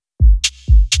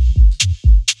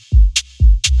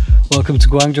Welcome to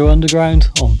Guangzhou Underground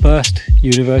on Burst,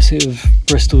 University of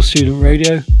Bristol Student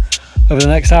Radio. Over the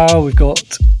next hour we've got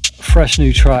fresh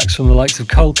new tracks from the likes of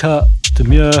Coldcut,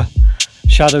 Demure,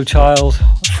 Shadow Child,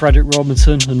 Frederick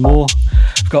Robinson and more.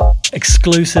 We've got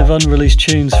exclusive unreleased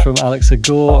tunes from Alex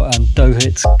Agor and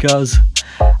Dohit's Guz,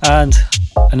 and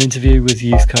an interview with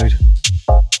Youth Code.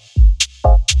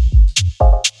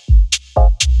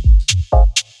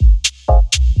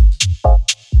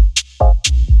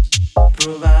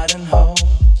 Providing hope.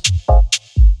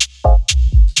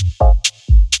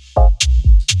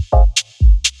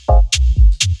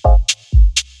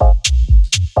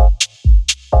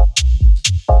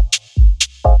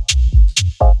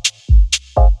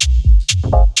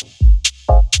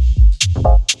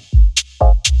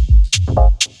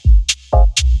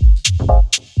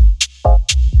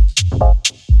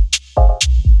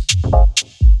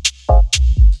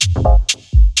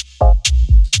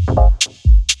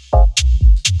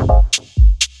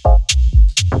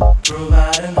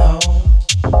 Providing hope.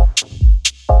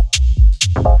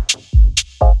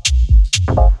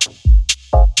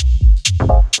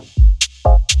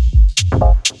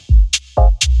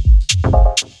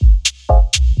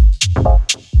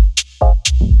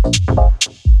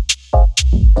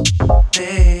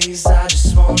 Days I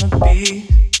just wanna be.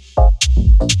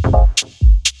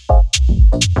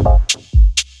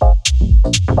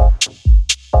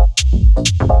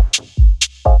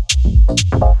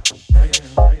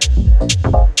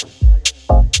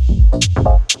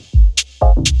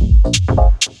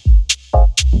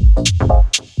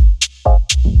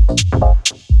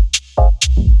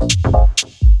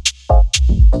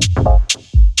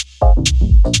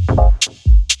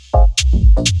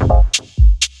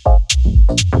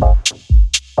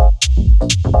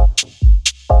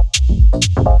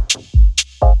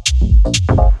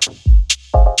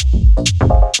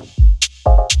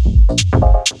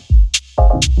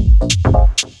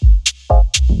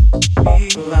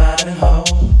 Providing hope.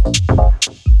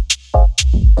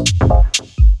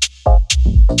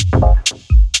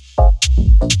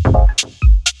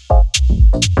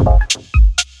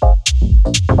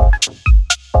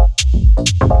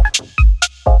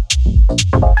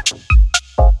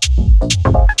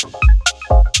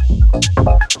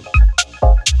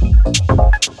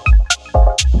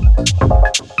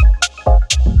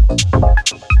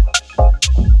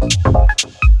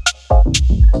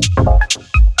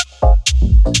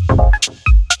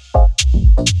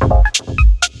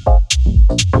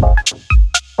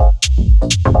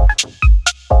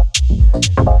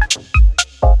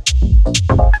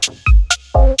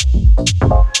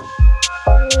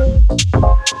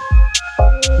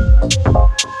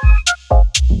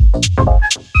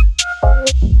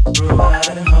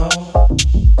 Providing hope.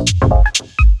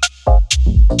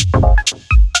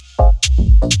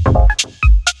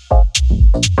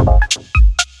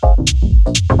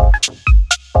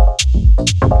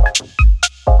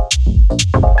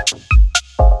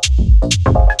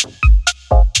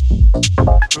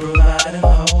 Providing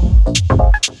hope.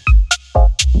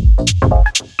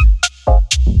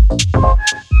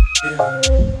 Yeah.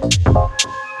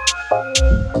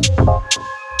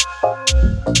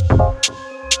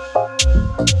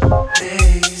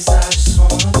 Days I just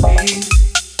wanna be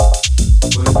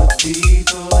with the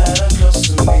people that are close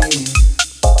to me.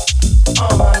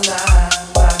 All my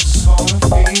life I just wanna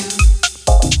feel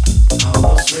all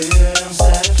those rhythms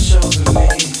that have chosen me.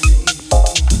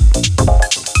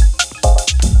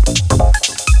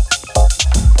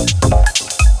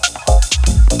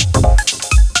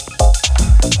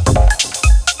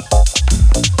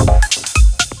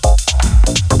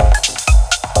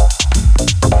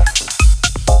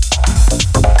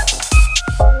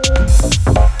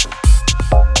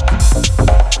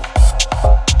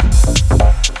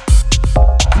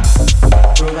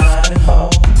 Providing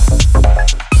hope.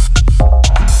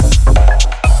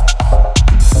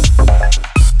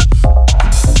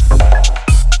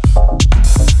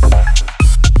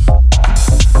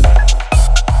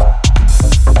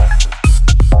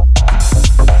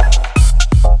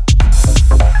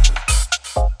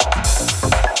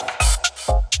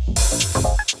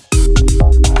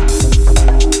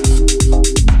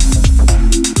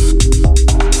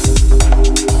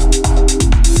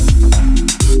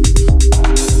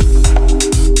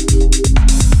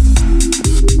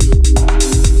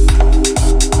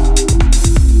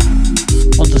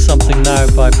 Onto something now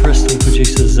by Bristol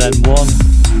producer Zen1.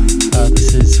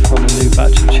 This is from a new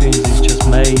batch of tunes he's just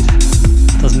made.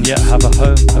 Doesn't yet have a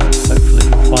home, but hopefully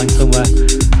we'll find somewhere.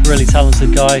 Really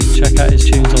talented guy. Check out his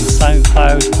tunes on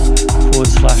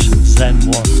SoundCloud/Zen1,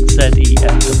 Zenwan.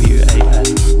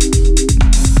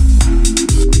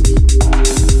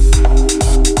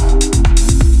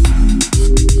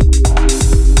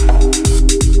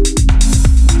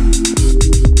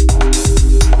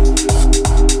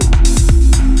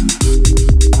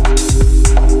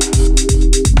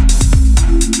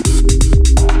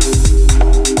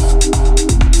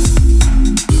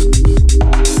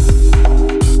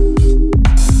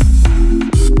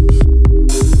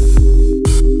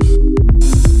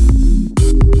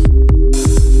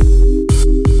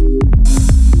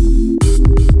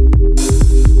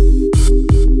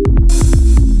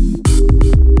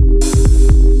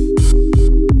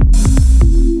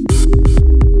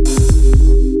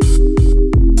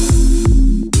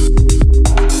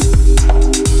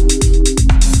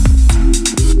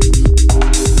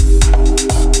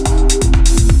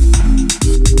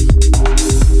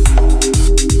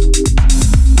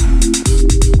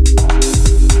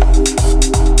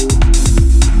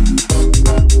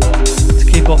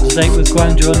 8 with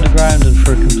Grandeur Underground, and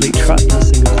for a complete track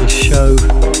listing of this show,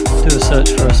 do a search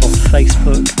for us on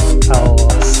Facebook or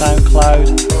SoundCloud.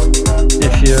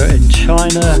 If you're in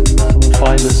China, come and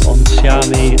find us on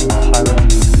Xiaomi and Pyro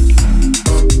Music.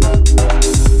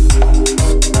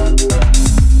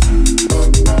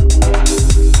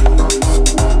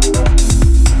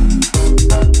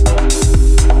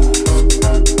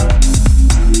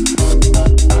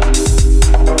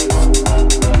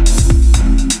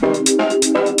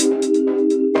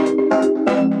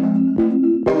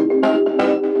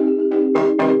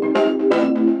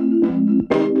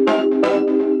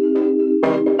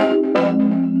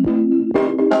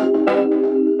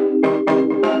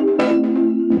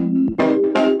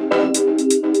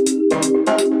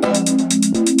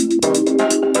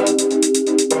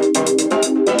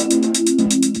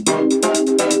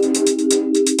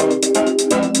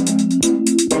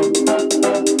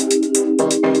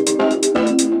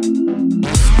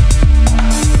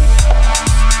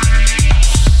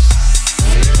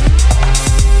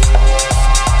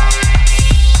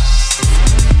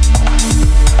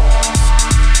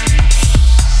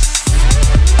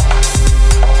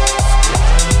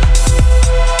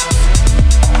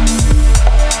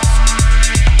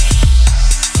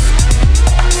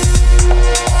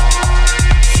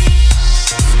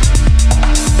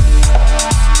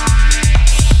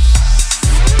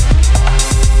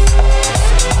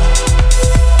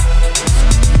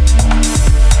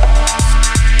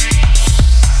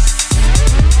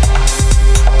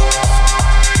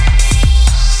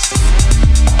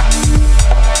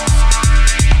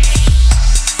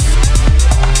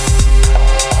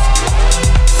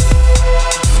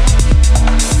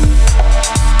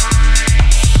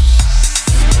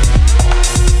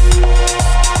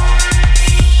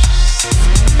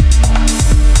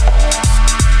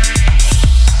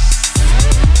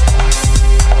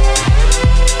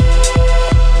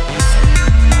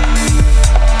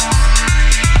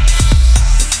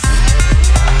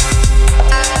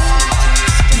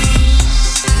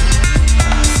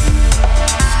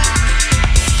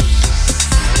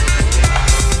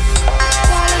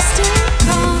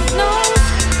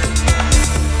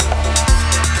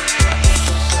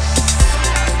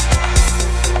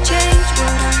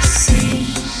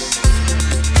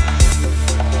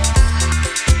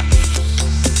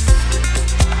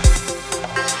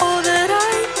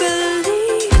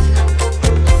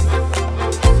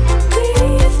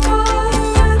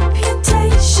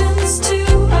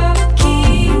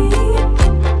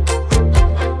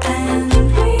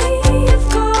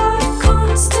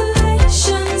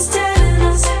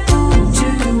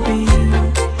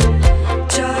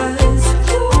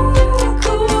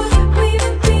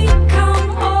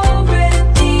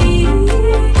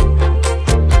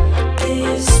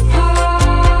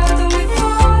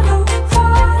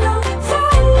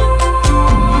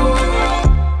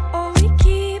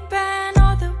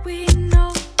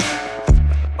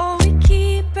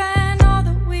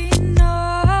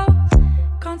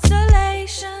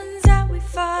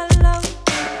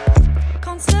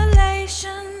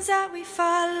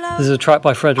 This is a track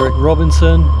by Frederick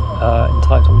Robinson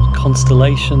entitled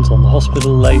Constellations on the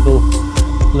Hospital label.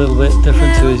 A little bit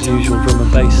different to his usual drum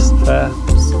and bass fare.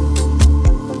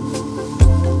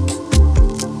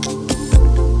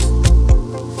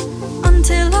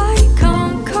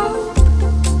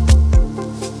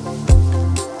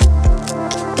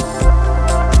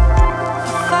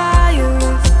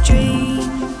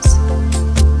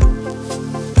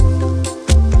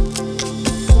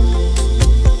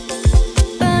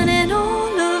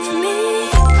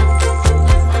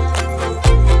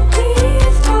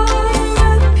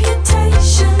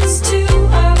 Reputations to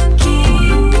upkeep.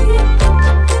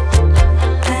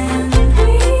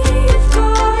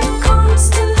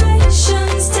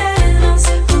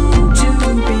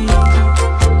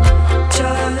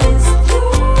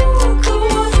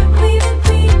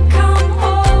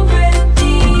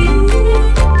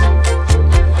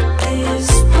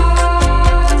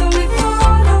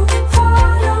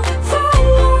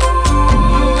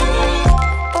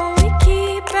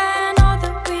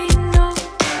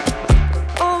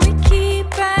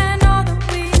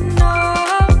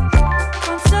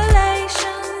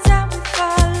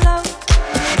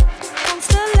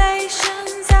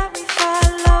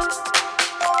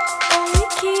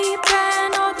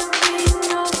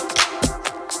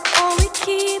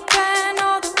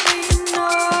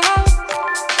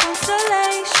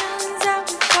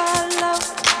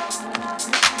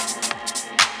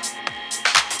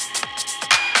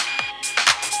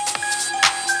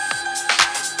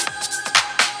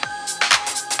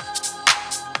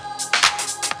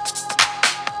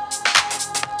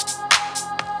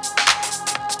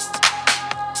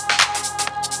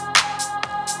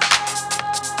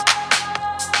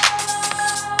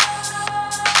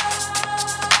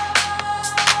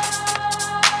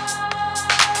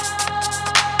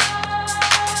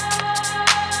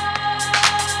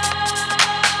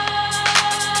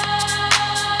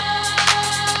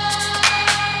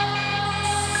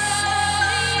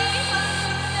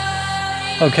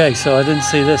 Okay, so I didn't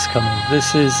see this coming.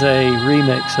 This is a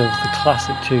remix of the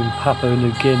classic tune Papua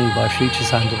New Guinea by Future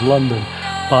Sound of London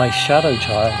by Shadow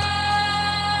Child.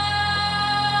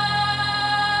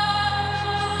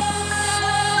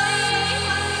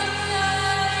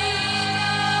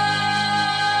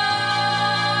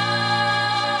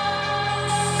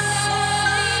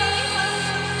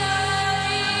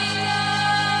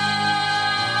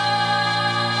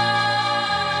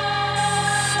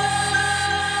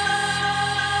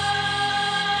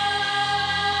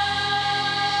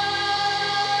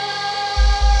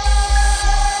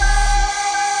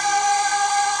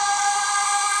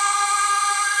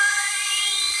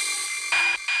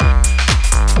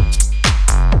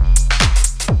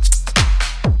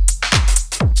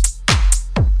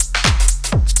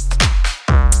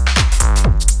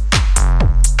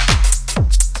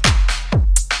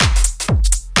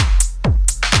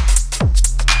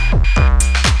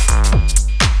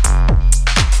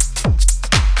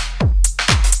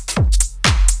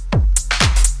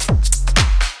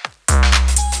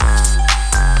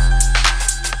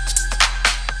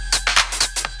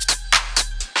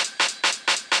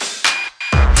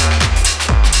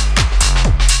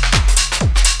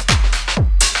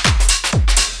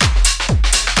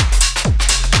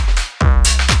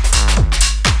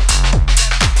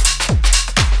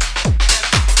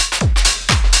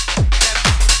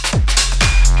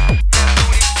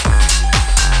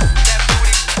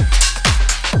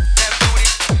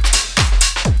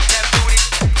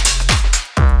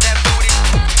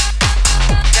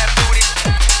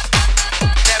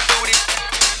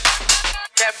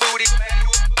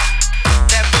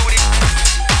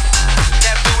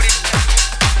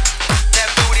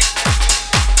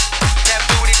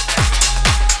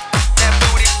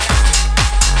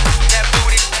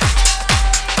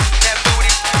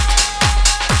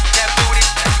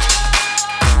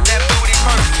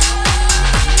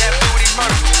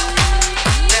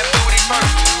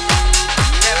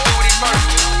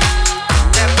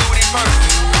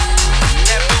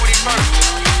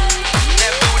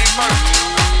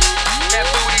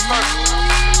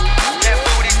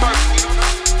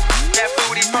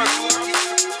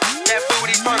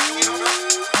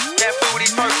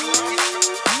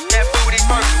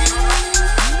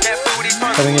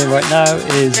 Coming in right now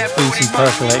is Booty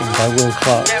Percolating by Will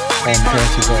Clark on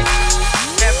Dirty Boy.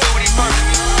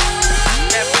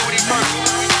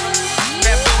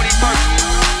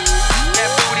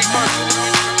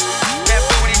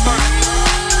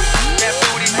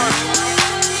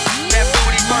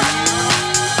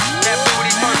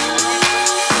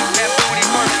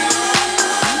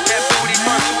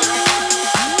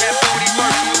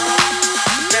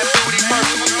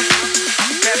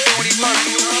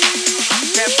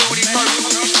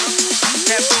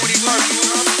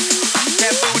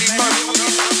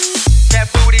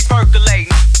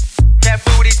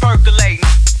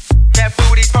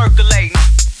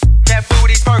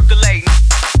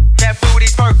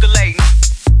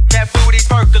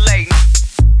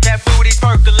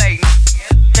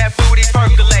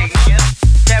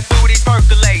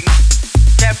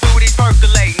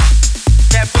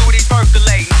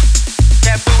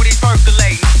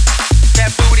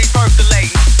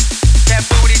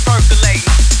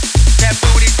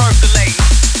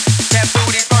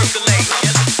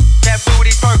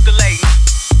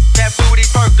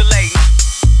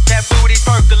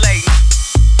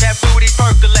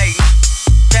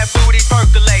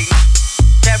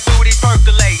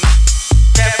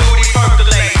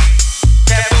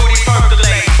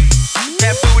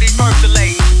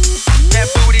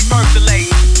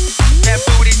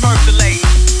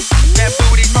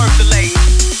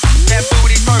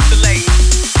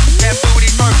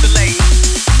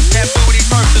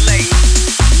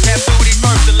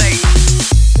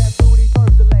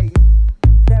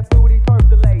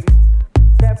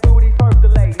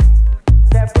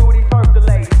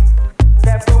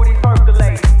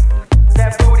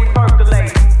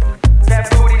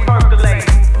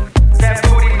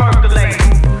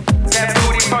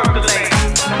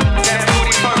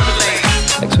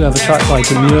 We have a track by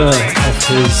Demure off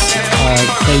his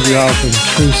debut album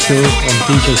True School on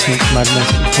DJ Snoop's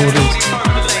Magnetic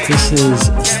Recordings. This is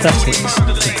Aesthetics,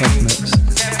 the dub mix.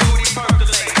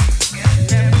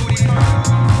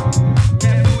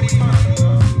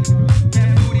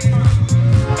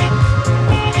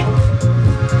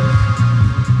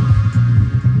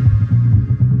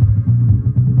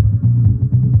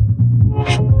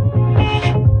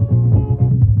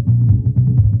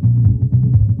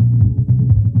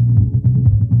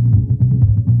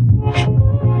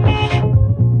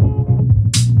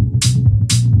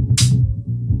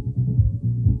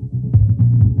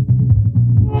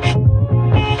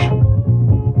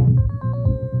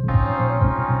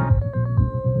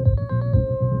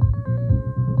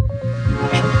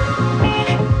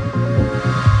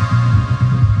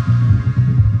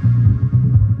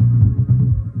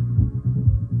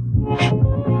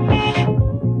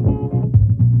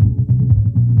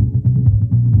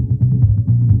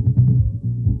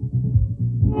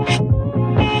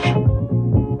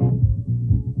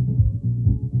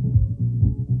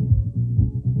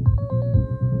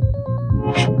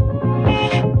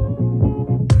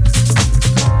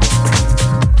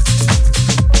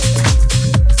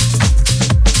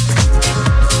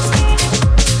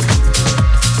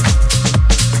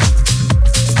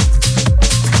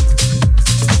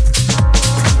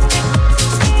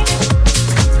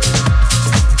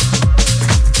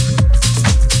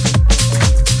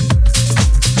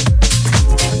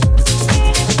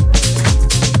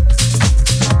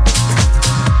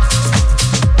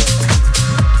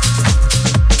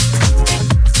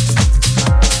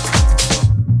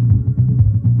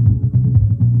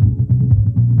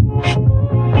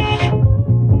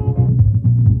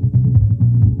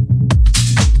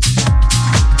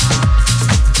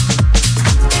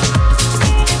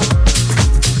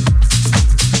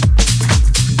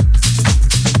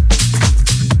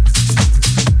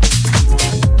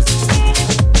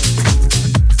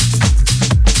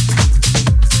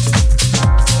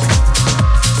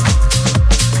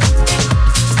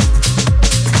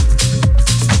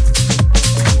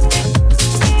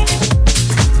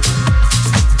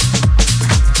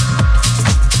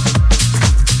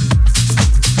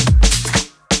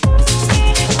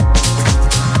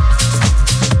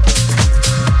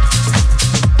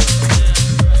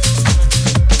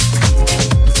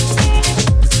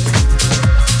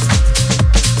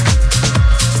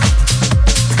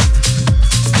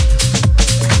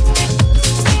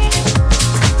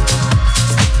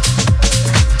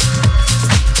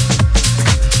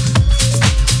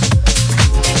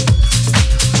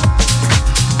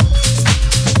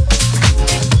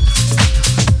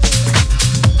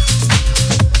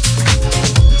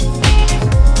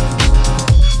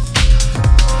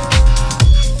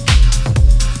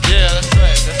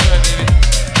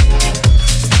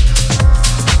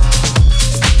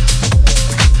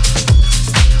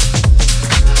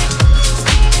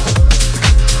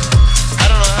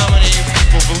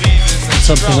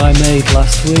 something I made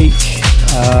last week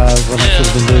when I could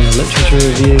have been doing a literature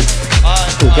review.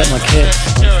 We'll get my kit,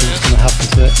 not sure what's going to happen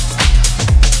to it.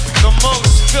 The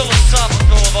most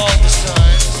philosophical of all the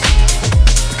signs.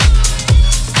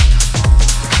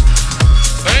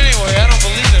 But anyway, I don't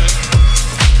believe in it.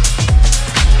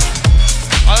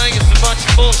 I think it's a bunch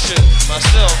of bullshit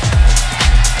myself.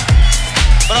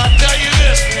 But I'll tell you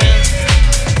this, man.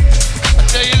 I'll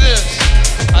tell you this.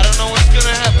 I don't know what's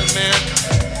gonna happen, man.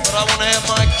 But I wanna have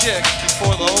my kick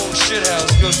before the whole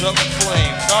shithouse goes up in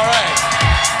flames. Alright.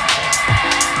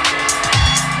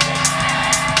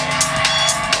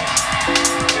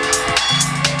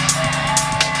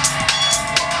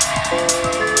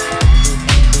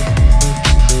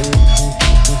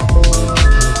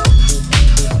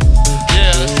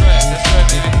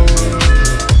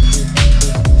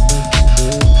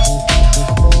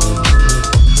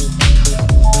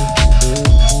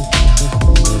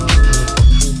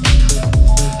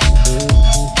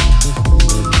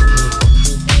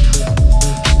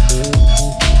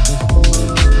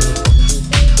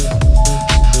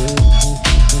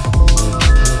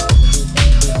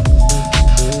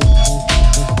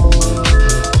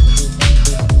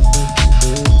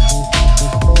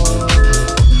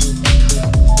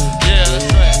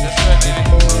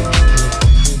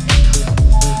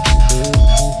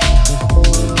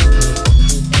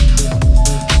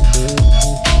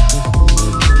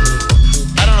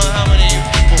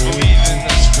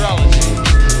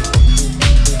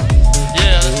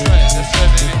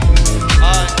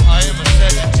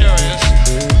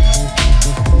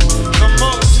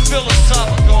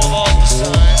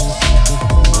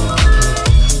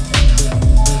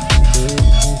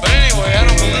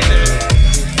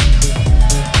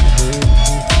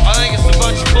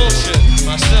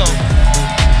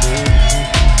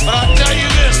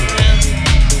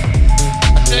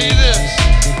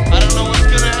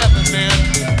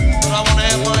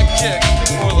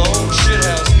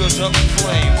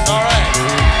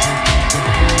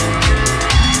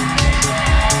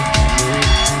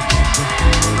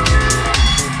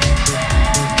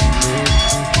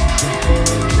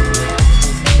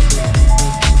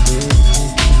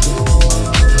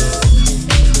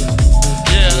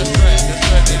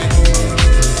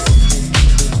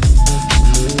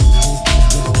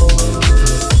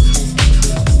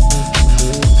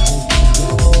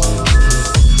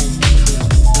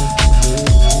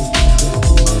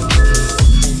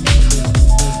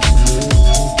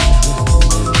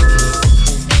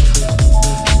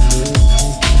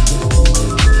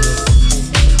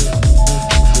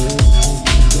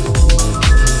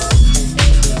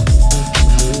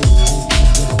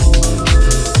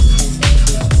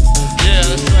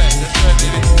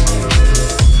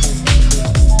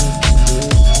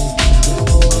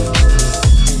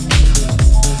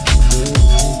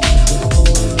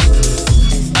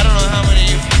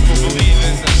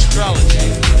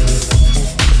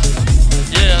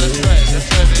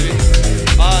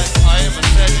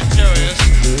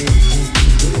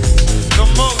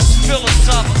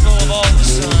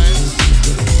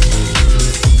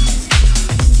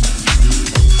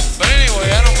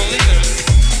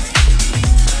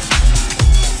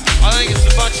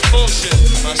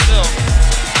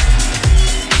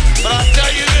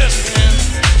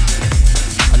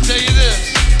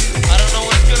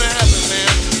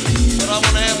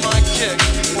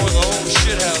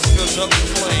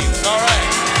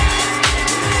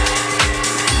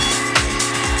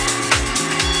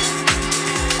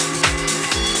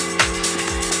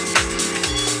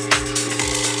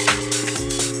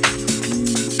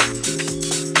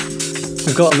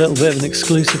 We've got a little bit of an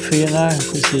exclusive for you now.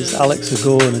 This is Alex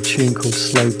Agor and a tune called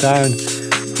Slow Down,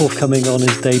 forthcoming on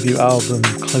his debut album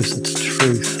Closer to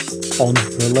Truth on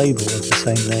the label of the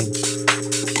same name.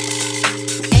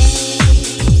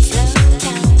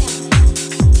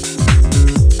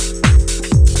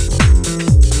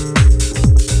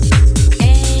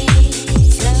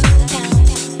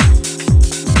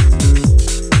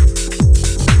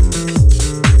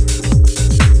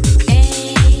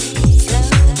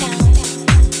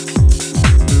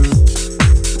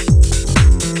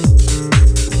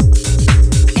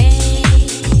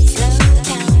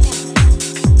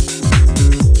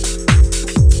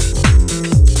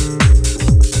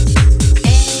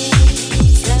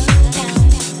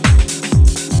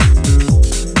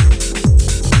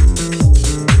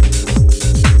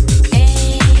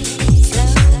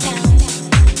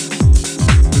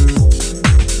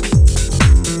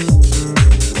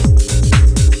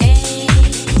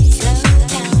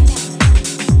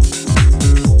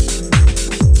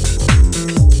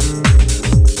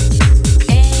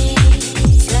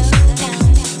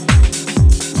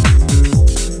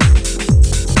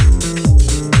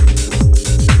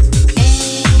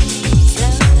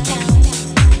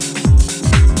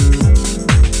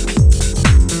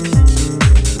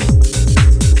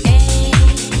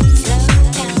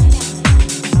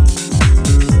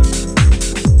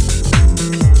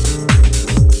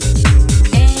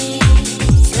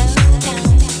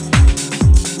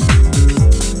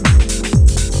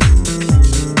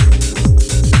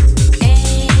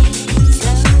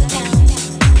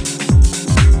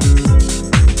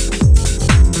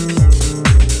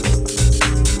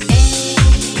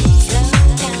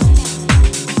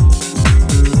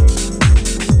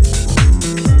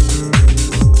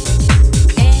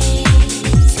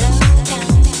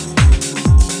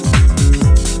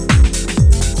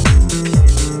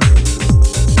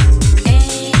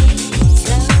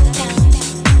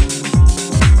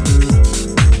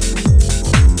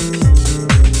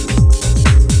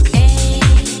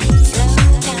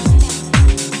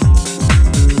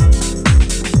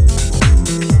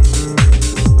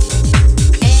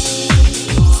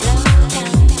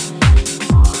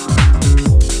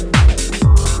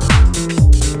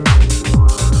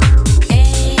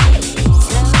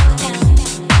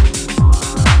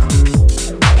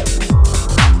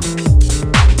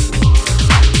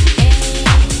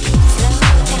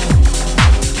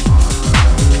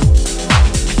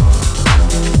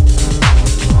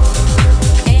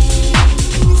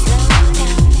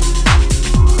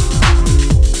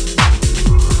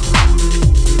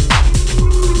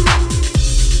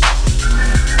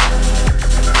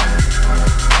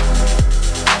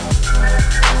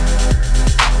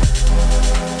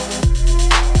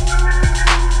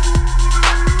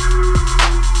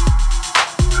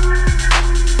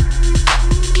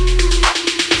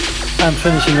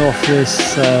 finishing off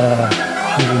this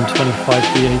 125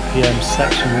 BPM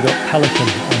section, we've got Pelican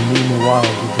and Nina Wild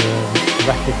with the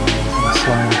record names and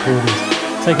Slime Recordings,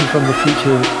 taken from the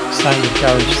Future Sound of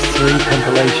Garage 3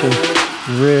 compilation.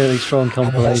 Really strong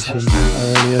compilation.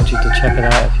 I really urge you to check it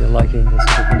out if you're liking this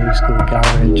sort of new school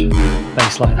garage,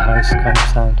 bassline house kind of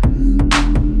sound.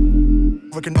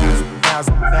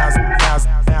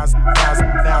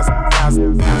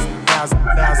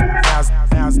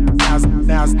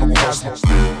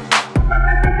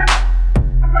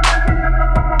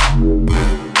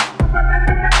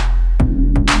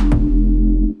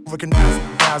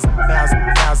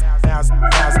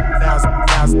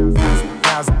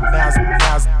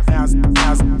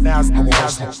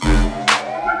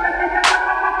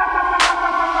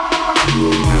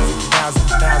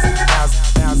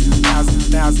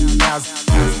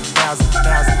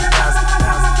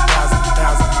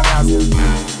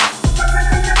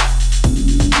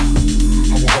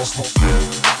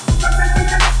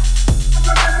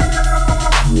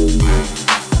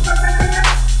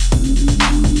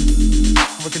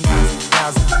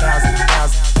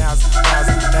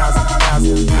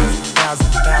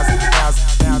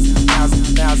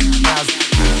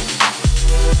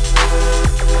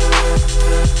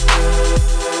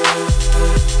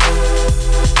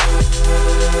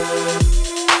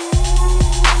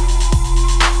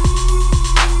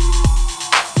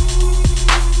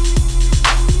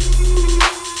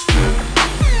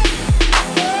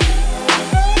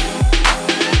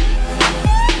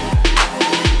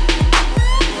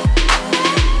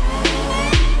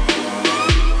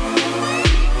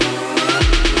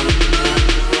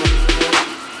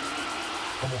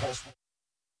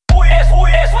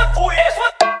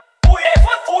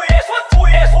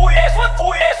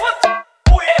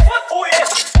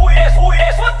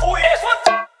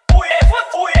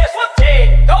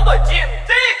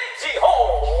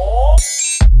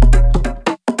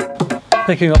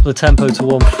 Picking up the tempo to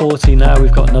 140 now,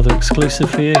 we've got another exclusive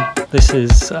for you. This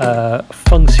is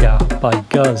Fengxia by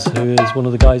Guz, who is one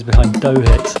of the guys behind Dough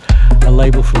Hits, a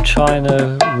label from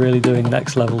China, really doing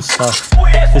next level stuff.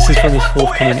 This is from his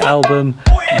forthcoming album,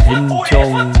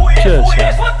 Yinzhong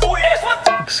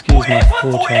Zhexiang. Excuse my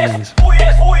poor Chinese.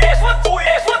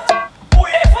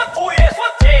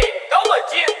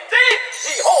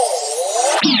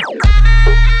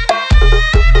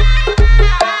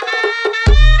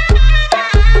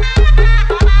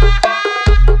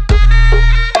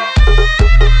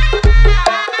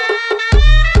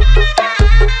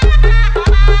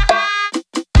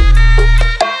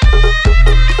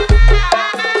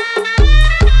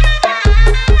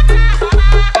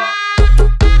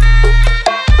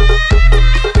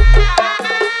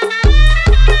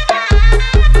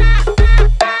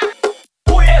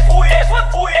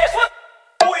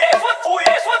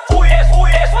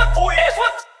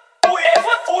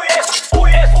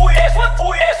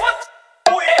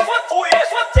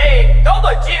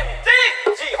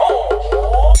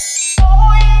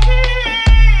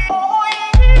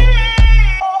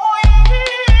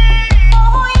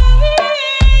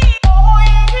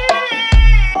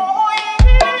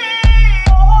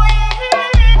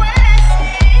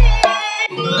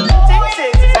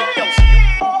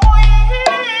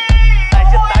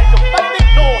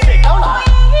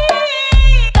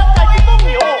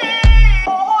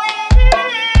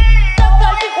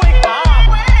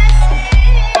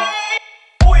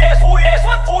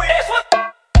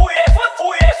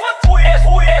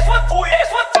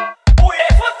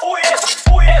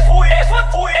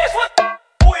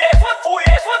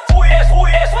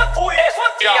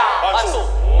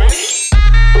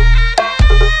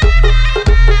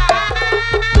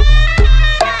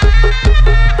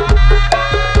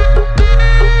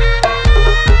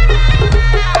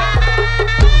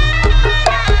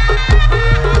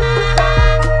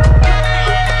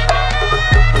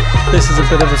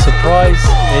 Bit of a surprise,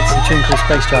 it's a tune called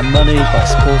Space Jam Money by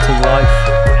Sporting Life,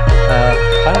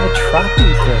 kind of a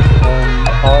trappy thing on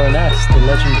R&S, the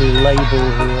legendary label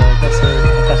who I guess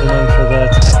are better known for their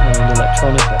techno and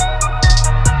electronica.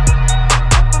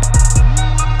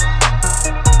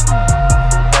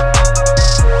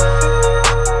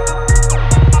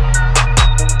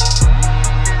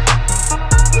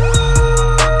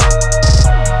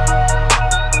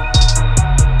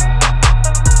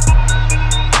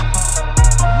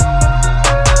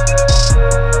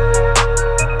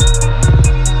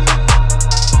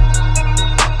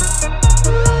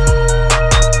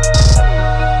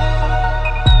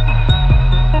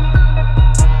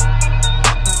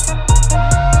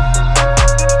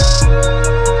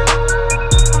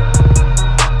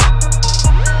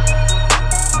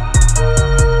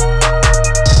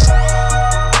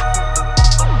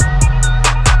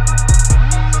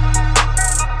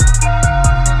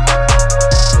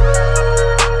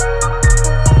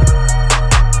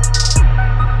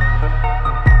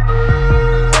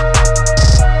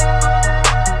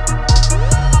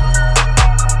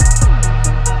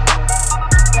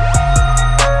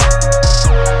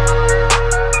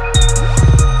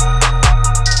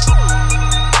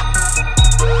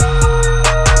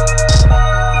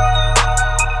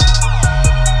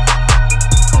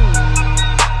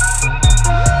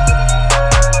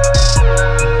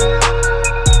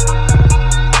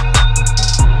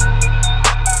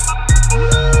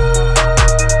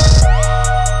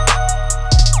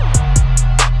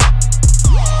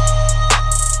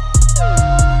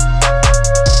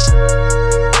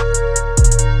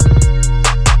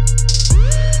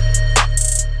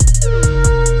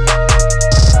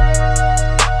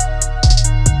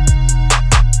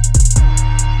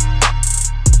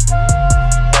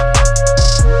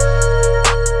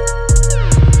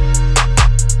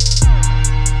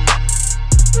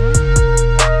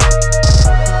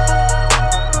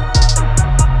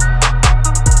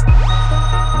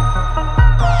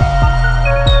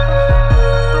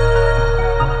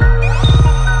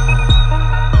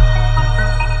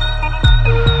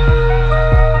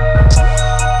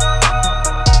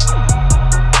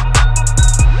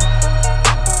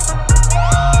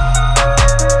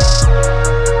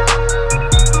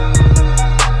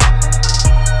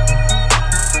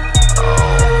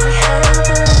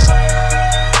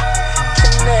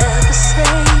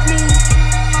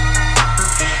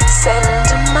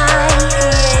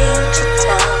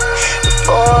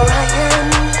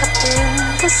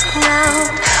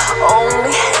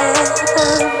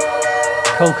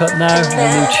 Coldcut now, a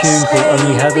new tune called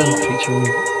Only Heaven featuring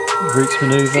Roots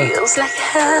Maneuver Feels like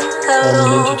hell on the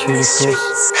Ninja tune, of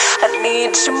course. I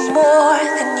need you more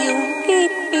than you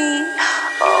need me.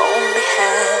 Only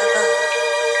heaven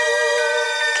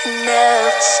can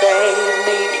never save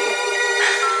me.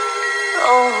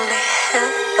 Only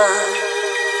heaven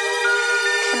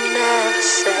can never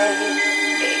save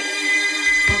me.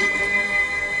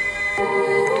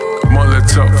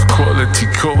 Molotov quality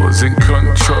causing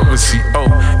controversy. Oh,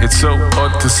 it's so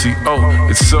odd to see. Oh,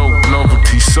 it's so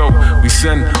novelty. So we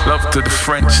send love to the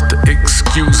French. The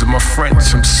excuse of my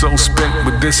French. I'm so spent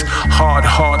with this hard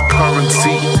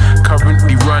currency.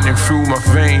 Currently running through my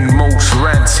vein, most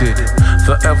rancid.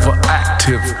 Forever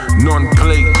active,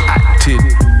 non-play acted.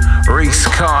 Race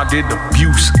carded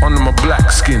abuse under my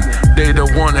black skin. They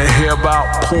don't wanna hear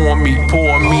about poor me.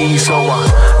 So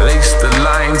I lace the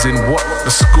lines in what the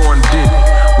scorn did.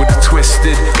 With a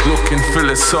twisted looking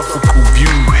philosophical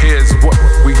view. Here's what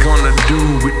we gonna do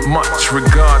with much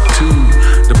regard to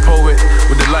the poet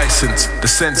with the license, the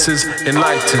senses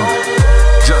enlightened.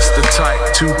 Just the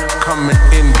type to come and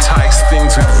entice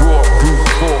things with raw brute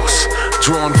force.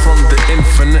 Drawn from the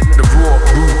infinite, the raw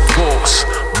brute force.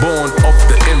 Born of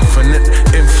the infinite,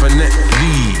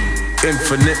 infinitely,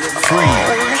 infinite free.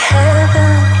 Only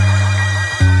heaven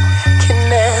can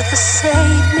never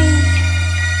save me.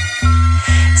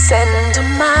 Send a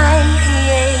mighty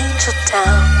angel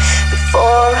down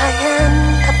before I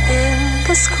end up in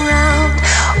this ground.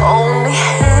 Only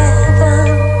heaven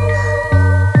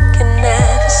can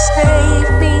never save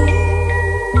me.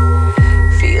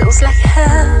 Feels like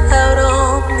hell out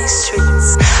on these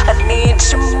streets. I need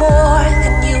you more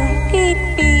than you need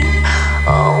me.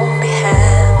 Only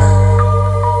heaven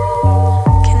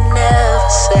can never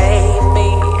save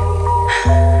me.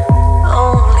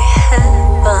 Only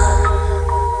heaven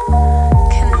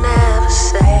can never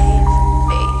save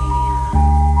me.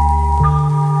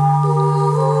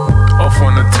 Off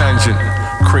on a tangent,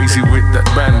 crazy with that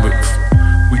bandwidth.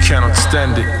 We cannot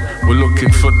stand it, we're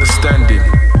looking for the standing.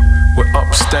 We're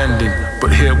upstanding,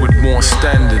 but here with more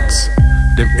standards.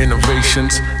 Them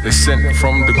innovations, they sent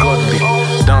from the godly.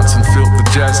 Dance and feel the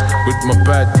jazz with my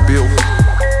bad bill.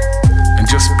 And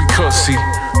just because he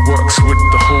works with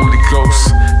the Holy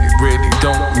Ghost, it really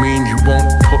don't mean you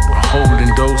won't put a hole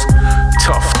in those.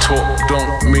 Tough talk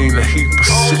don't mean a heap of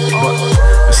shit, but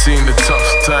I've seen the tough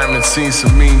time and seen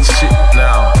some mean shit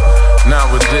now.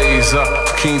 Nowadays I'm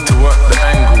keen to work the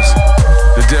angles.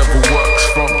 The devil works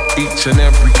from each and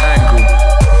every angle.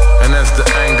 And as the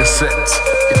anger sets,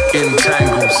 it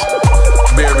entangles.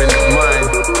 Bearing in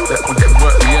mind that we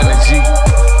convert the energy,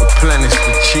 replenish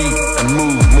the chi, and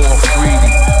move more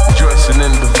freely. Rejoicing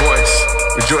in the voice,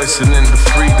 rejoicing in the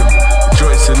freedom,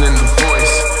 rejoicing in the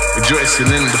voice,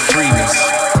 rejoicing in the freeness.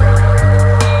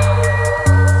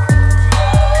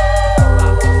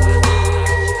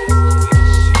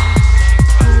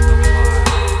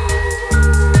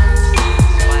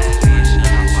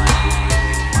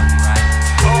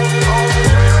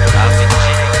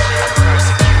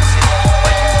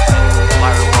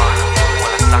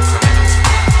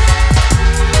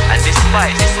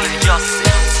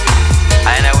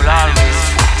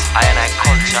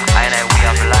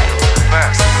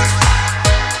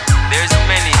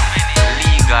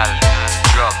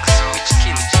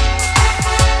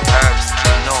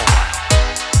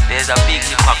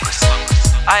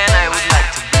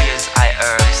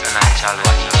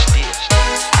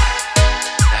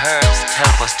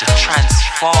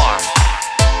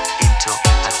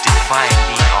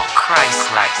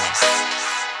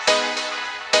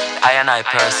 I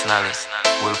personally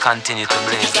will continue to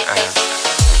blaze the earth.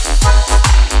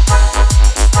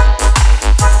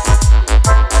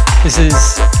 This is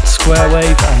Square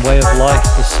Wave and Way of Life,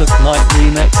 the Suck Night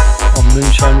remix on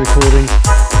Moonshine Recordings.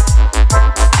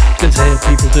 Good to hear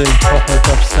people doing proper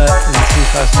dubstep in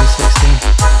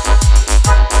 2016.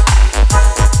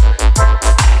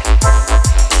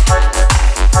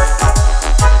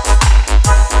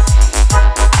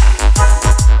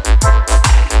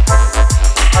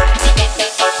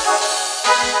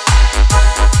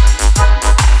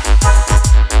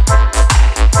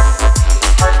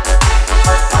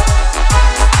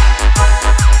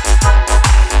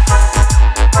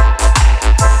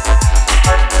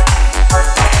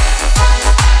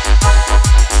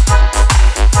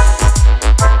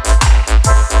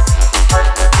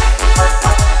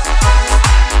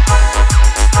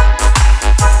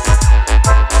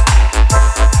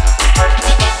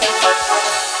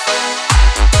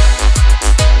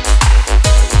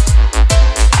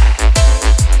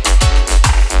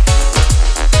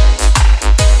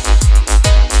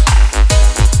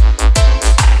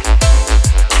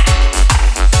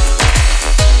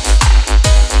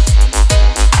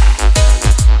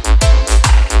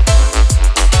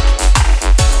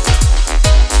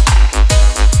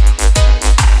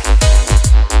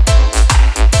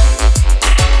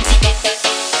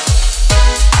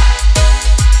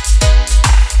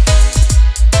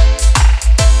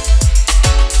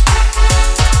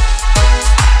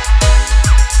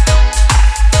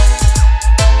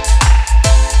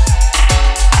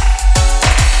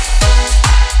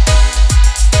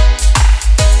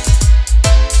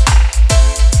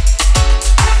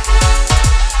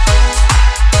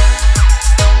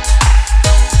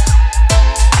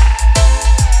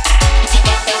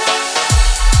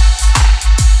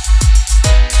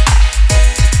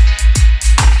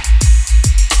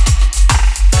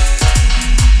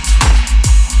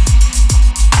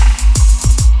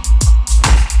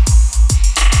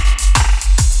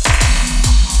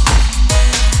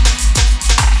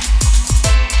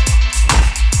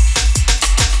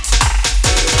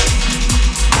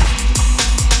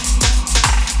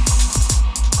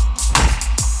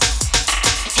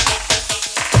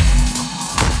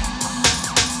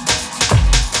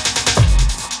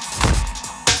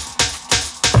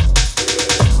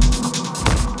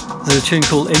 tune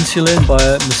called Insulin by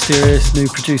a mysterious new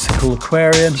producer called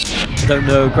Aquarian. I don't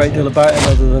know a great deal about him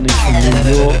other than he's from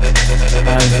New York,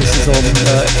 and this is on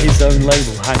his own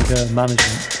label, Hangar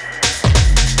Management.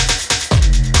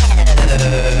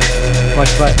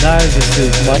 Right about now, this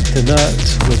is Mike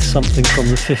Denert with something from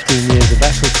the 15 Years of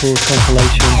Echo Chord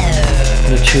compilation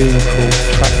and a tune called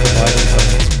Track Providing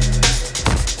Home.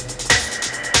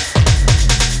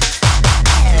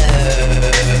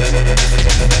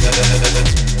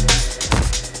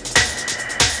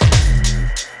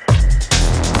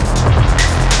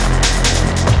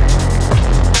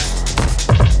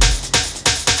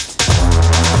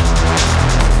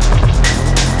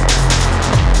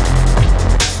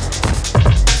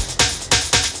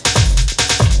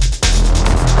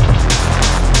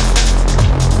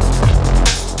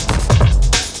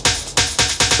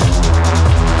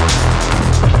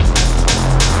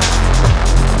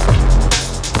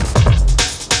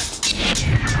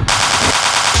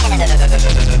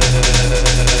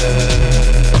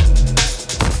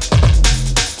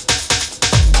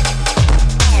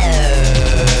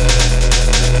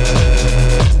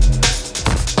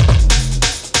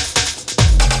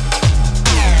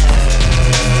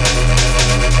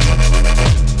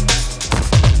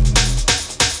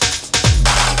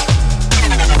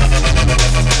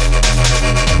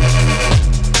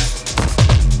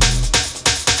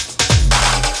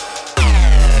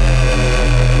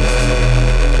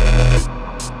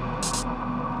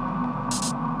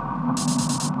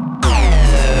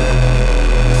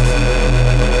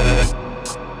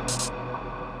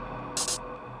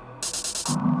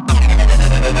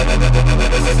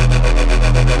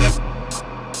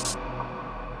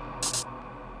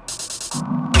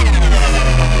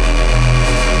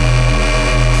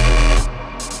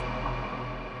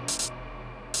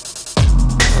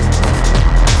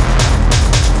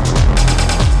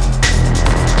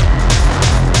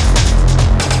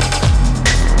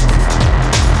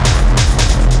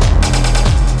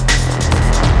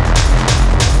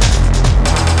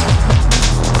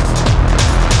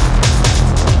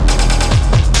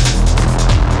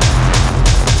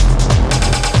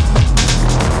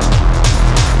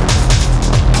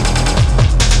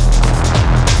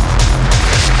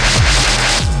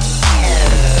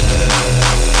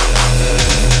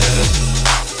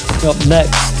 Up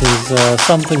next is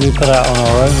something we put out on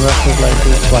our own record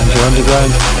label, Guangzhou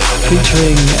Underground,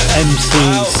 featuring MC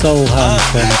Soulhand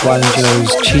from Guangzhou's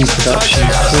Chi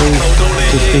Productions crew,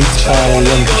 with beats by a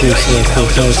young producer called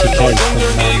Dirty K from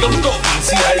Nanjing.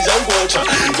 似係走過場，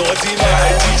我知咩係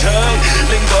自唱，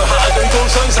拎台下對高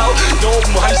雙手，我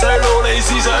唔係細路你思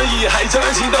想，而係將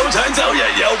錢都搶走，日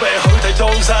有病去睇做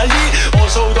曬醫，我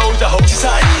數到就好似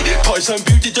曬醫，台上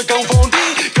表現再更放啲，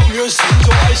咁樣算咗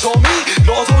係傻咪，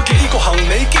攞多幾個行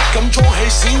李激咁裝起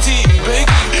先至唔俾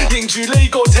見，認住呢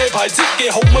個車牌摺嘅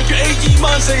號碼叫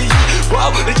A242，哇！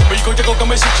你仲未遇過一個咁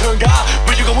嘅説唱家，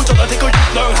不如咁好盡量睇個月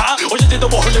亮下，我一啲都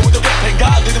冇去你會到嘅評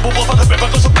價，你哋冇辦法去明白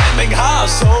嗰首命名下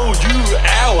 ，So you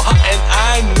L and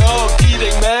I know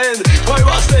kidding man， 規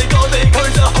劃四個地區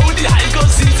就好啲係個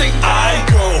市政 I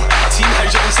go， 錢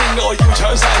係上升我要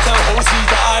搶晒就好似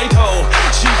歹徒，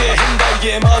輸嘅兄弟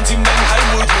夜晚佔領喺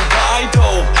每條街道，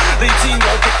你知我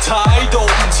嘅態度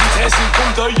唔似扯線公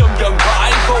隊任人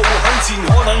擺布，向前可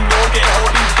能我嘅可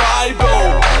憐擺布。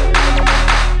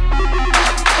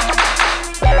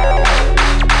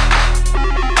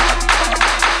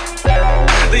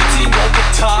你知我嘅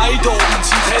態度唔似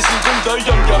扯線公隊任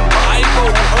人擺布，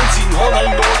向前可能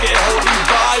我嘅可憐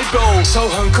擺布。So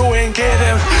I'm go and get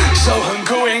him, so I'm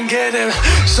go and get him,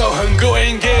 so I'm go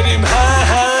and get him， 哈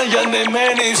哈，人哋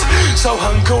manage。So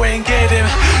I'm go and get him,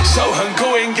 so I'm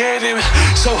go and get him,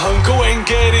 so I'm go and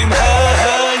get him， 哈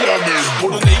哈，人哋。無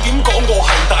論你點講我係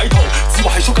歹徒，只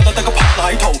話係蘇格得個拍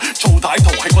奶圖，做歹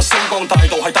徒係個星光大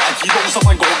道，係大耳窿收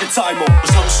返我嘅債務。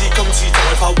心思今次就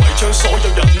係化為將所有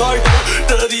人拉倒。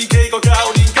30K 個教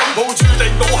練金鋪注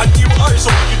定我係要 ISO，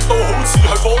 熱到好似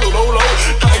係火爐老老，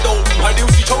態度唔係了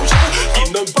事粗粗，言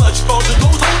論不絕放盡滔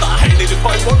滔，但係你哋廢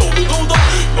話路路都多，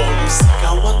我連時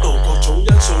間溫度各種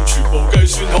因素全部計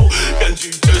算好，跟住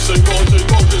最衰我最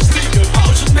惡嘅 sneaker 跑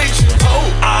出呢串土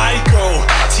I go，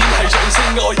 錢係上升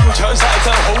我要搶晒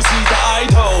就好似歹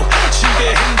徒，輸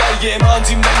嘅兄弟夜晚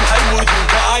佔領喺每條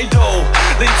街道，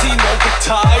你知我嘅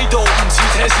態度唔似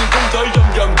扯線公隊任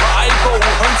人擺布，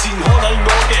向前可能我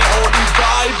嘅可憐擺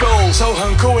布。So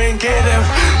I'm go and get him,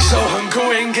 so I'm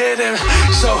go and get him,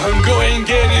 so I'm go and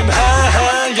get him， 哈哈，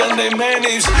人哋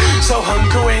manage。So I'm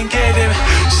go and get him,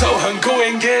 so I'm go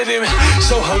and get him,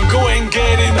 so I'm go and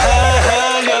get him， 哈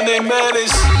哈，人哋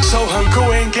manage。So I'm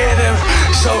go and get him,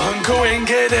 So go and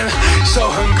get him. So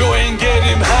go and get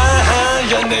him. Ha ha,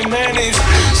 your name man is.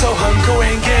 So go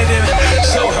and get him.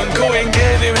 So go and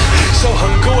get him. So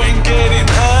go and get him.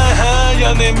 Ha ha,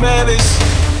 your name man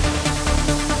is.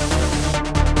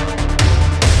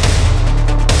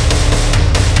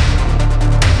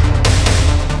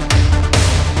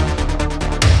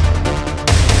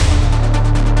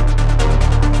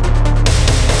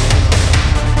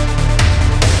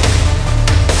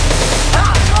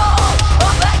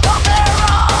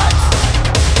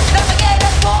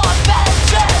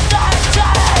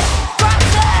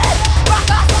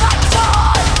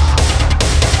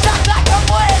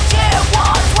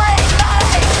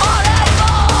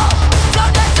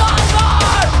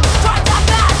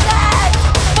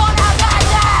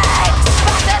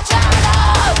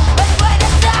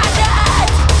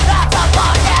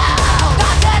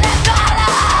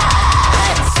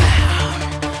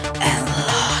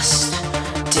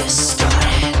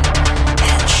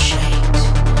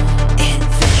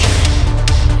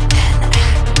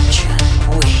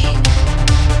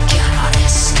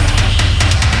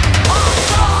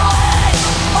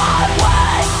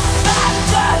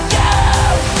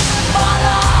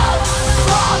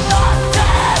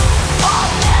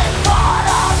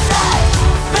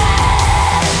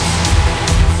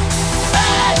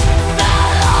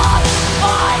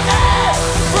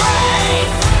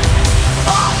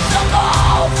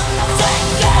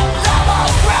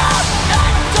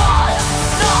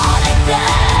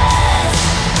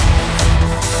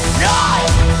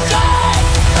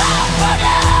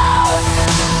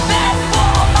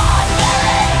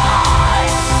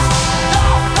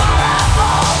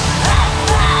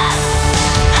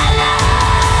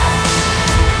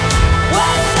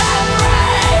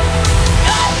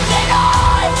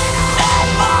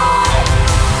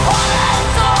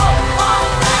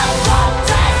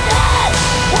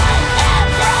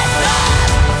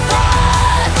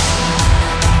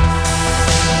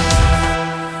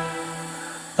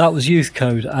 That was Youth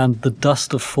Code and The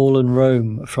Dust of Fallen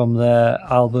Rome from their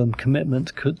album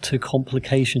Commitment to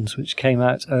Complications, which came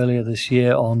out earlier this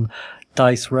year on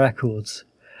Dice Records.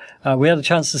 We had a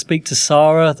chance to speak to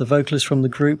Sarah, the vocalist from the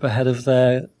group, ahead of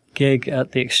their gig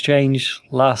at The Exchange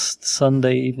last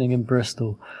Sunday evening in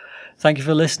Bristol. Thank you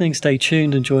for listening. Stay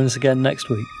tuned and join us again next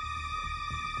week.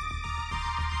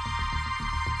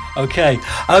 Okay,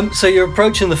 so you're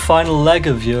approaching the final leg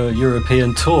of your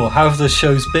European tour. How have the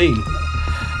shows been?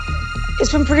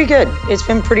 It's been pretty good. It's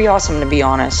been pretty awesome, to be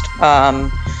honest.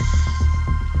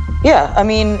 Yeah, I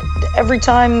mean, every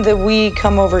time that we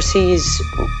come overseas,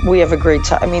 we have a great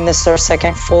time. I mean, this is our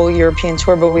second full European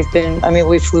tour, but we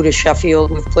flew to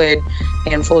Sheffield. We've played a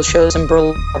handful of shows in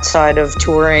Berlin outside of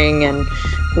touring, and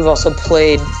we've also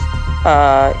played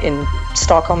in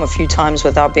Stockholm a few times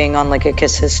without being on like a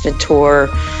consistent tour.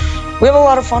 We have a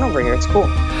lot of fun over here. It's cool.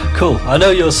 Cool. I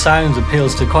know your sound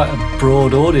appeals to quite a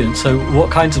broad audience, so what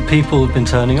kinds of people have been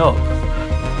turning up?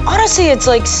 Honestly, it's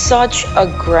like such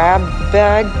a grab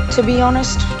bag, to be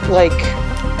honest. Like,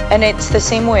 and it's the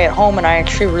same way at home, and I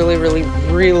actually really, really,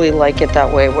 really like it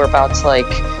that way, whereabouts like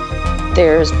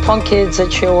there's punk kids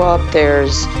that show up,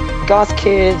 there's goth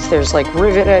kids, there's like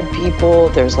Rivethead people,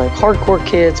 there's like hardcore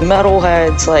kids,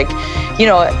 metalheads, like, you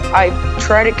know, I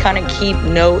try to kind of keep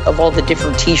note of all the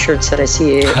different t-shirts that I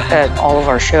see at all of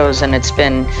our shows, and it's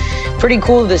been pretty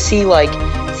cool to see like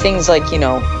things like, you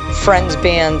know, friends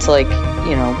bands like,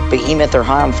 you know, Behemoth or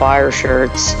High on Fire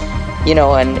shirts, you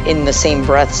know, and in the same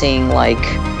breath seeing like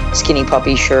Skinny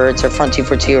Puppy shirts or Front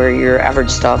 242 or your average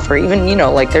stuff, or even, you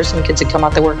know, like there's some kids that come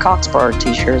out that wear Cox Bar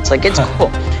t-shirts. Like, it's cool.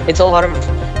 It's a lot of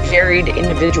varied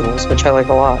individuals, which I like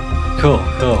a lot. Cool.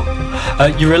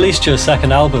 You released your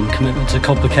second album, Commitment to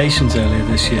Complications, earlier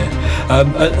this year.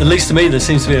 At least to me, there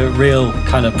seems to be a real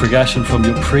kind of progression from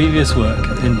your previous work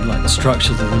in like the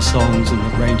structures of the songs and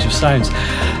the range of sounds.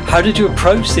 How did you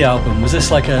approach the album? Was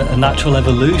this like a natural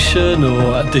evolution,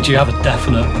 or did you have a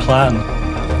definite plan?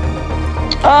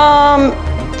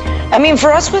 I mean,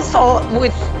 for us with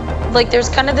like, there's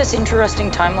kind of this interesting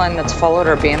timeline that's followed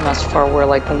our band thus far, where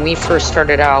like when we first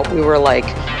started out, we were like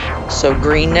so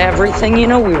green to everything, you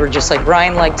know. We were just like,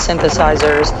 Ryan liked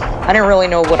synthesizers. I didn't really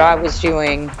know what I was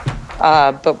doing,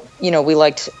 but you know,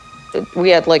 we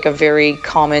had like a very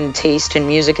common taste in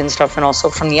music and stuff, and also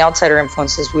from the outsider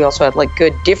influences, we also had like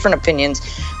good different opinions,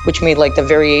 which made like the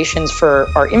variations for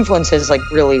our influences like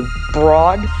really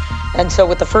broad. And so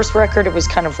with the first record, it was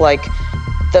kind of like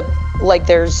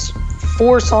there's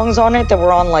 4 songs on it that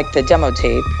were on like the demo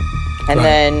tape, and right.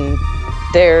 Then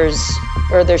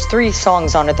there's 3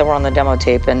 songs on it that were on the demo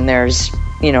tape, and there's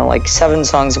like 7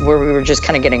 songs where we were just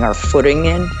kind of getting our footing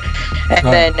in. And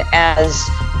then as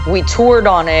we toured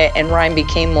on it and Ryan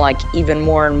became like even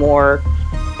more and more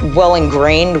well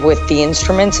ingrained with the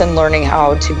instruments and learning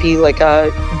how to be like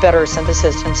a better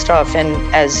synthesist and stuff. And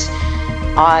as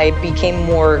I became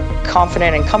more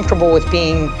confident and comfortable with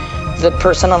being the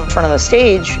person on the front of the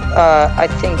stage, I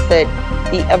think that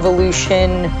the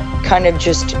evolution kind of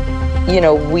just,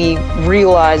 we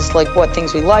realized like what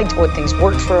things we liked, what things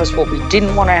worked for us, what we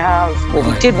didn't want to have, what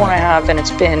we did want to have. And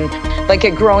it's been like a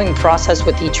growing process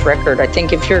with each record. I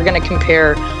think if you're going to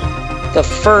compare the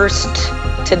first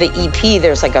to the EP,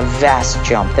 there's like a vast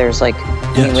jump. There's like,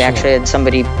 we actually had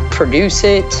somebody produce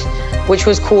it, which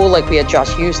was cool. Like we had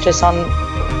Josh Eustace on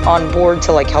board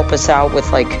to like help us out with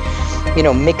like,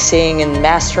 mixing and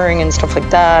mastering and stuff like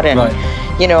that. And,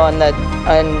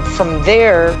 and from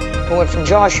there, we went from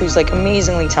Josh, who's like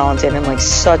amazingly talented and like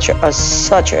such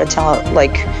a talent.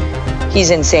 Like he's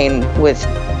insane with,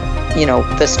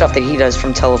 the stuff that he does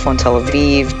from Telephone Tel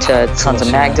Aviv to Sons of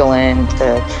Magdalene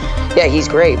to, he's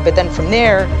great. But then from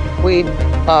there, we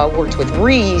worked with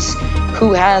Reese,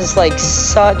 who has like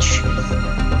such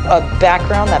a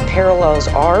background that parallels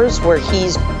ours, where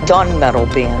he's done metal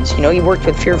bands. He worked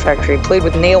with Fear Factory, played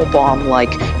with Nailbomb,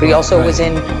 but he also was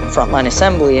in Frontline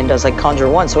Assembly and does like Conjure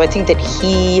One. So I think that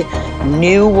he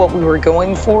knew what we were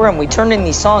going for, and we turned in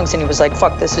these songs and he was like,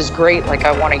 fuck, this is great. Like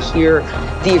I want to hear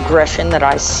the aggression that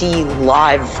I see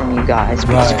live from you guys.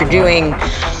 Because if you're doing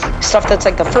stuff that's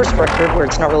like the first record where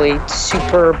it's not really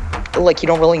super, like you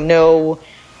don't really know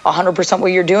 100%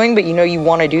 what you're doing, but you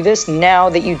want to do this. Now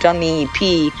that you've done the EP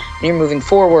and you're moving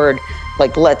forward,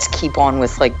 like let's keep on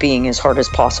with like being as hard as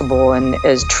possible and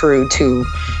as true to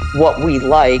what we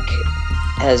like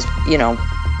as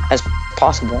as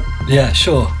possible. Yeah,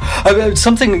 sure.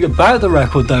 Something about the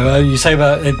record though, you say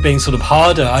about it being sort of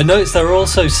harder. I noticed there are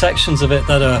also sections of it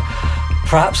that are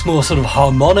perhaps more sort of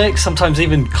harmonic, sometimes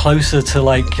even closer to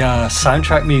like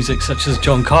soundtrack music, such as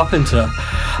John Carpenter.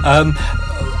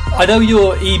 I know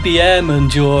your EBM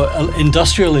and your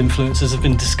industrial influences have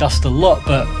been discussed a lot,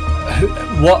 but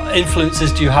what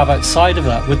influences do you have outside of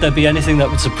that? Would there be anything that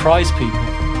would surprise people?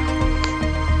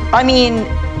 I mean,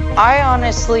 I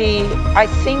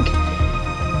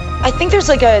think there's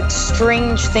like a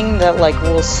strange thing that like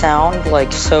will sound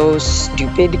like so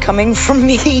stupid coming from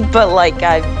me, but like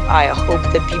I hope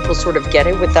that people sort of get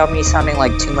it without me sounding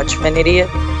like too much of an idiot.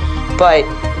 But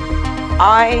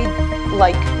I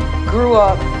like grew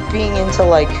up being into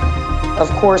like, of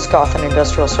course, goth and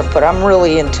industrial stuff, but I'm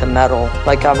really into metal.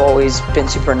 Like I've always been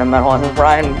super into metal, and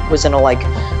Ryan was into like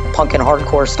punk and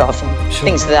hardcore stuff and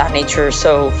things of that nature.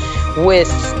 So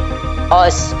with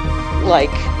us,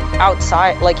 like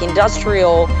outside, like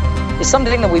industrial is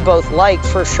something that we both like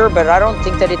for sure, but I don't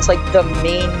think that it's like the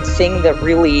main thing that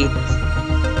really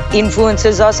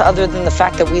influences us, other than the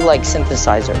fact that we like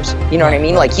synthesizers. You know what I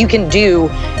mean? Like you can do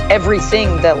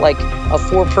everything that like a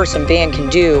 4-person band can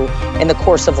do in the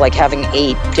course of like having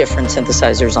 8 different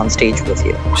synthesizers on stage with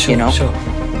you. Sure.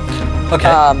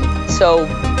 Okay. So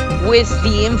with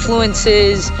the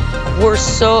influences, we're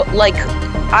so like,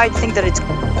 I think that it's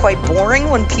quite boring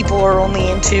when people are only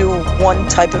into one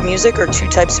type of music or 2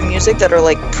 types of music that are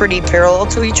like pretty parallel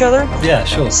to each other. Yeah,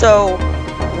 sure. So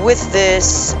with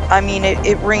this, I mean,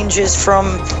 it ranges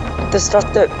from the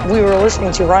stuff that we were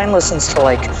listening to. Ryan listens to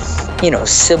like,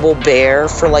 Sybil Bear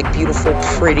for like beautiful,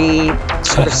 pretty,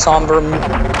 sort of somber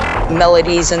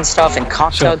melodies and stuff, and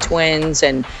Cocktail Twins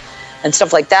and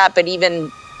stuff like that. But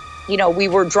even, we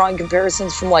were drawing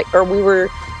comparisons from like, or we were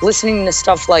listening to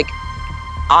stuff like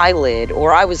Eyelid,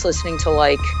 or I was listening to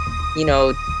like,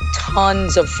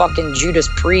 tons of fucking Judas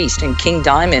Priest and King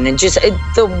Diamond, and just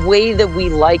the way that we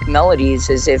like melodies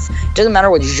is, if it doesn't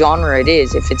matter what genre it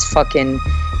is, if it's fucking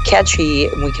catchy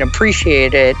and we can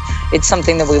appreciate it, it's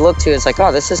something that we look to as like,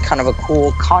 oh, this is kind of a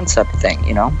cool concept thing,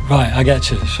 Right, I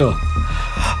get you, sure.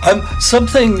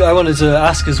 Something I wanted to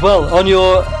ask as well, on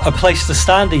your A Place to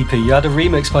Stand EP, you had a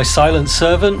remix by Silent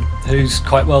Servant, who's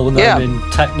quite well known in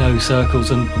techno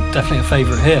circles and definitely a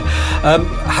favourite here.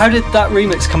 How did that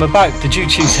remix come about? Did you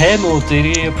choose him or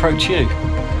did he approach you?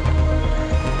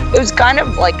 It was kind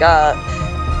of like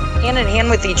hand in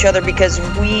hand with each other, because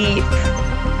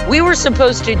we were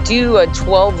supposed to do a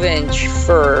 12-inch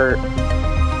for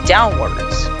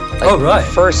Downwards. Like, when we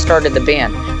first started the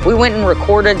band. We went and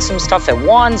recorded some stuff at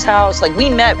Juan's house. Like, we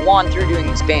met Juan through doing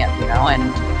this band,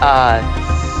 and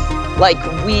like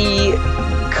we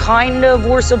kind of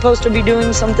were supposed to be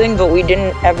doing something, but we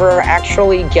didn't ever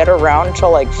actually get around to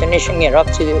like finishing it up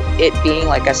to it being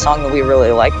like a song that we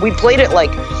really liked. We played it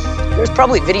like there's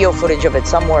probably video footage of it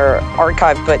somewhere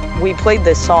archived, but we played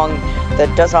this song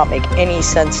that does not make any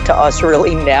sense to us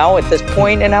really now at this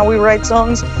point in how we write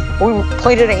songs. We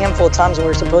played it a handful of times and we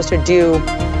were supposed to do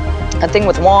a thing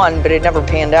with Juan, but it never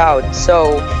panned out.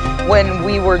 So when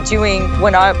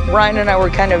Ryan and I were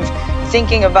kind of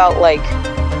thinking about like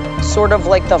sort of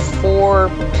like the 4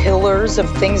 pillars of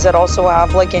things that also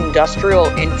have like industrial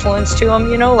influence to them,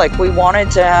 you know, like we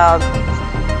wanted to have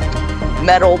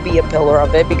metal be a pillar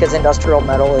of it because industrial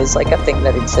metal is like a thing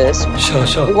that exists.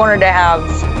 Sure. We wanted to have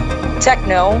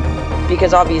techno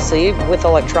because obviously with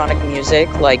electronic music,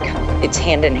 like it's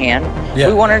hand in hand. Yeah.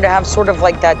 We wanted to have sort of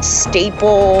like that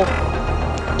staple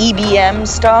EBM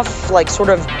stuff, like sort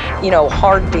of, you know,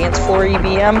 hard dance floor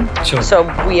EBM. Sure. So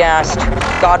we asked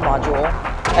God Module,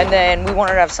 and then we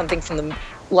wanted to have something from the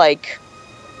like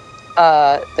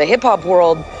the hip hop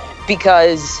world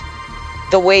because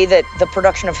the way that the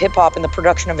production of hip hop and the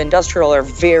production of industrial are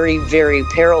very, very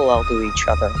parallel to each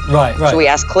other. Right. So we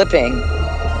asked Clipping,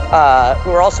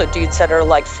 who are also dudes that are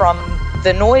like from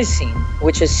the noise scene,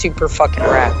 which is super fucking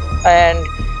rad. And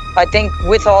I think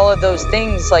with all of those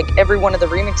things, like every one of the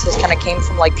remixes kind of came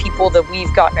from like people that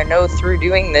we've gotten to know through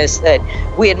doing this, that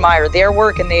we admire their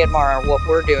work and they admire what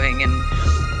we're doing. And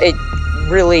it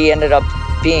really ended up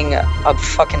being a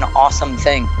fucking awesome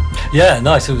thing. Yeah,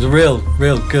 nice. It was a real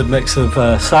good mix of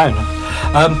sound.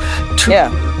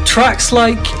 Tracks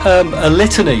like A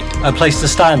Litany, A Place to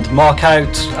Stand, mark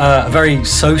out a very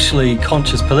socially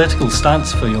conscious political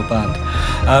stance for your band.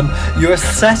 Your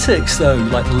aesthetics, though,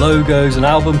 like logos and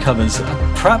album covers,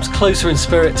 are perhaps closer in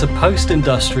spirit to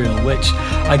post-industrial, which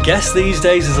I guess these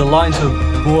days is aligned to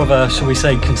more of a, shall we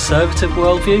say, conservative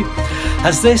worldview.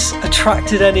 Has this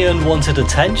attracted any unwanted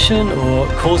attention or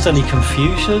caused any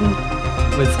confusion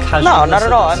with casual No, not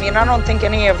at all. I listeners? mean, I don't think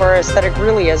any of our aesthetic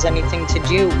really has anything to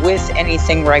do with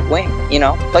anything right wing, you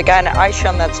know? Like, I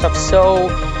shun that stuff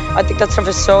I think that stuff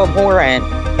is so abhorrent.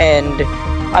 And,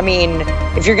 I mean,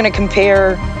 if you're going to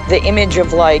compare the image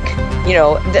of, like, you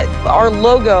know, our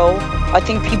logo, I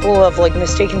think people have, like,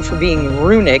 mistaken for being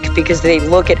runic because they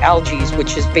look at algaes,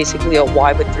 which is basically a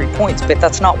Y with 3 points, but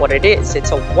that's not what it is.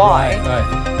 It's a Y.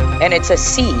 Right. And it's a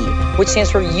C, which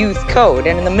stands for Youth Code,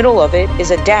 and in the middle of it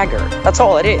is a dagger. That's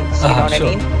all it is, you know what sure.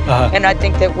 I mean? And I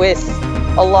think that with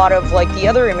a lot of like the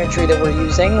other imagery that we're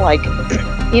using, like,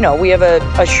 you know, we have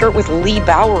a shirt with Lee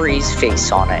Bowery's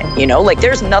face on it, you know? Like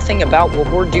there's nothing about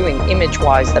what we're doing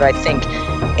image-wise that I think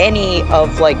any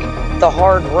of like the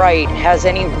hard right has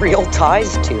any real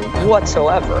ties to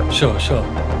whatsoever. Sure.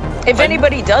 If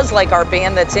anybody does like our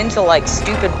band that's into like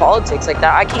stupid politics like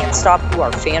that, I can't stop who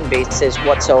our fan base is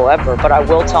whatsoever, but I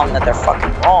will tell them that they're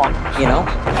fucking wrong, you know?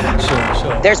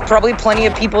 Sure. There's probably plenty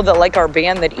of people that like our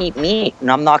band that eat meat, and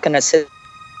I'm not going to sit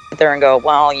there and go,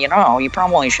 well, you know, you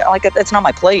probably should. Like, that's not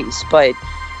my place. But,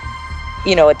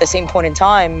 you know, at the same point in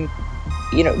time,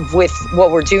 you know, with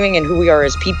what we're doing and who we are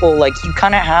as people, like, you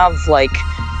kind of have, like,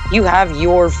 you have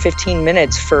your 15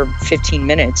 minutes for 15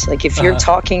 minutes. Like, if you're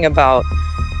talking about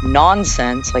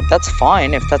nonsense, like, that's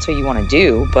fine if that's what you want to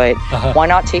do, but why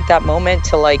not take that moment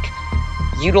to, like,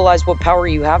 utilize what power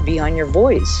you have behind your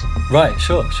voice? Right,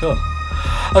 sure.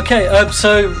 Okay,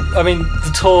 so, I mean,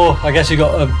 the tour, I guess you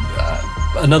got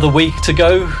another week to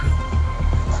go?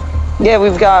 Yeah,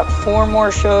 we've got 4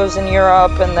 more shows in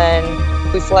Europe, and then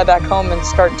we fly back home and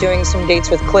start doing some dates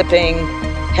with Clipping,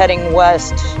 heading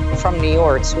west from New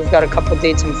York. So we've got a couple of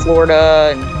dates in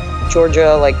Florida and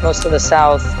Georgia, like most of the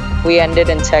South. We ended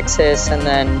in Texas, and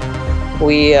then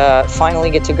we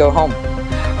finally get to go home.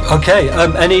 Okay,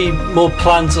 any more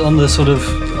plans on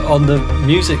the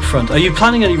music front? Are you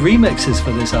planning any remixes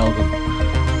for this album,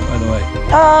 by the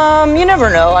way? You never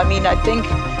know. I mean, I think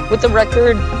with the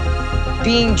record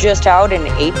being just out in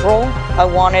April, I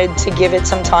wanted to give it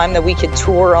some time that we could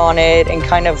tour on it and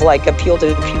kind of like appeal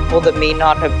to people that may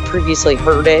not have previously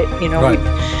heard it. You know, right.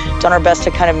 We've done our best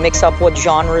to kind of mix up what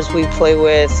genres we play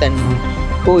with and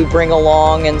who we bring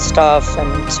along and stuff.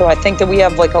 And so I think that we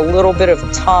have like a little bit of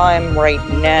time right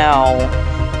now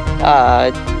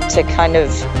to kind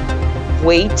of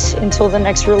wait until the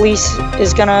next release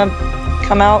is gonna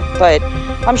come out. But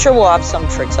I'm sure we'll have some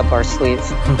tricks up our sleeve.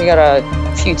 We got a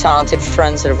few talented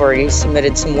friends that have already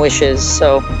submitted some wishes.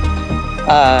 So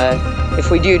if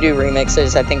we do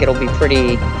remixes, I think it'll be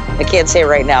pretty, I can't say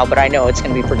right now, but I know it's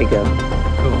going to be pretty good.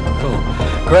 Cool.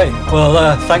 Great.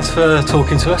 Well, thanks for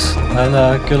talking to us,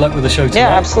 and good luck with the show tonight.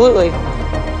 Yeah, absolutely.